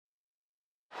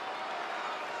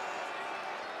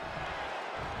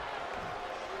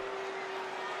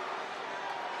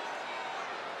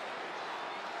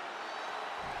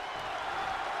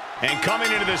And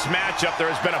coming into this matchup,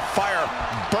 there has been a fire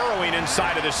burrowing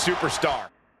inside of this superstar.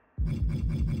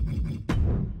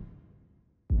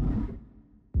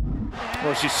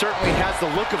 Well, she certainly has the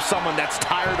look of someone that's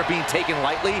tired of being taken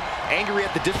lightly, angry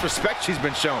at the disrespect she's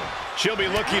been shown. She'll be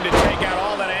looking to take out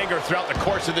all that anger throughout the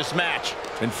course of this match.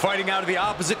 And fighting out of the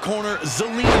opposite corner,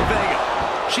 Zelina Vega.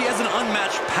 She has an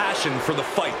unmatched passion for the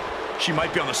fight. She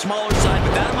might be on the smaller side,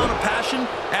 but that amount of passion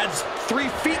adds 3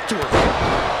 feet to her.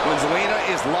 When Zelina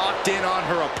is locked in on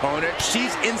her opponent,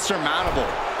 she's insurmountable.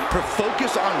 Her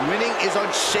focus on winning is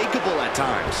unshakable at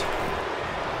times.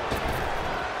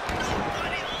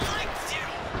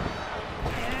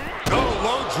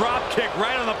 Drop kick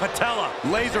right on the patella.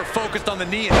 Laser focused on the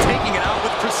knee and taking it out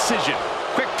with precision.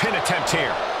 Quick pin attempt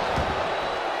here.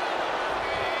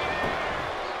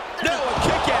 No, a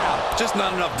kick out. Just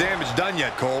not enough damage done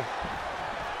yet, Cole.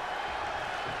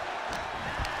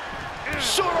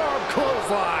 Short arm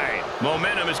clothesline.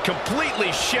 Momentum is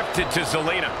completely shifted to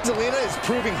Zelina. Zelina is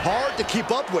proving hard to keep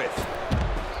up with.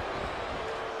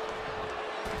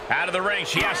 Out of the ring,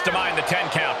 she has to mind the 10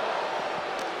 count.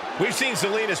 We've seen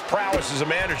Zelina's prowess as a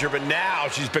manager, but now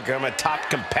she's become a top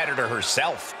competitor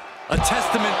herself. A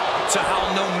testament to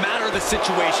how no matter the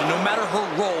situation, no matter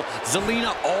her role,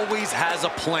 Zelina always has a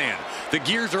plan. The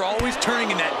gears are always turning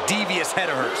in that devious head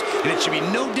of hers, and it should be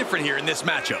no different here in this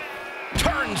matchup.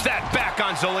 Turns that back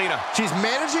on Zelina. She's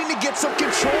managing to get some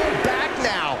control back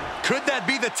now. Could that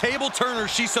be the table turner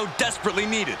she so desperately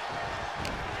needed?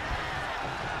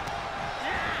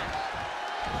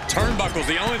 Turnbuckle's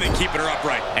the only thing keeping her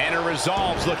upright. And her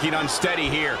resolve's looking unsteady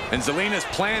here. And Zelina's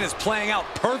plan is playing out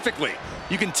perfectly.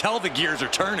 You can tell the gears are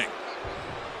turning.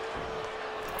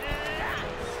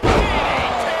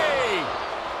 Hey!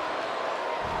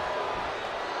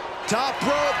 Top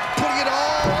rope, putting it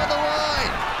all on the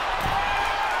line.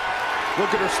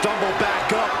 Look at her stumble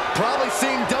back up, probably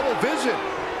seeing double vision.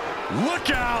 Look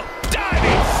out!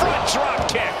 Diving front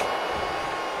drop kick.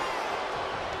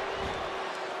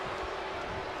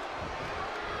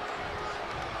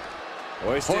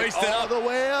 Hoisted all the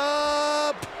way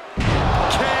up.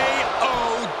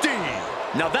 K.O.D.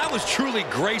 Now that was truly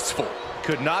graceful.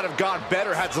 Could not have gone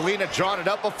better had Zelina drawn it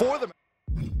up before the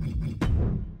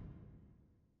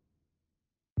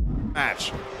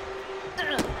match.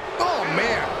 Oh,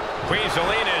 man. Queen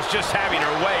Zelina is just having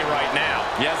her way right now.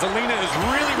 Yeah, Zelina is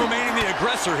really remaining the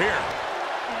aggressor here.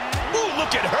 Ooh,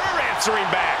 look at her answering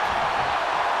back.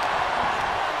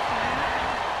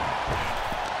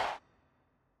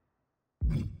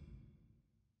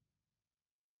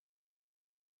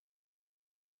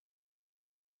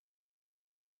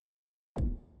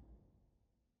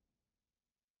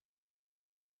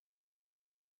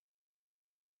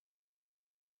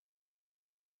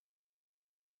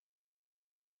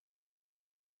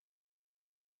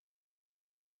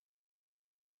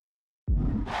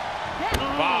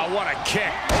 Wow, what a kick.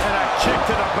 And a kick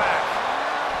to the back.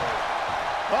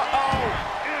 Uh-oh.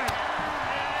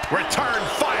 Return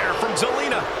fire from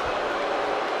Zelina.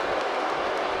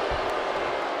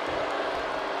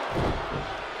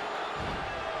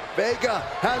 Vega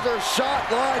has her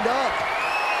shot lined up.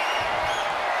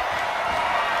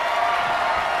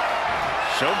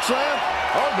 Chokeslam?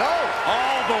 Oh, no.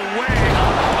 All the way.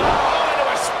 Oh, into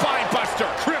a spine buster.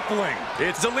 Crippling.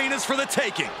 It's Zelina's for the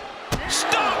taking.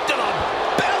 Stop!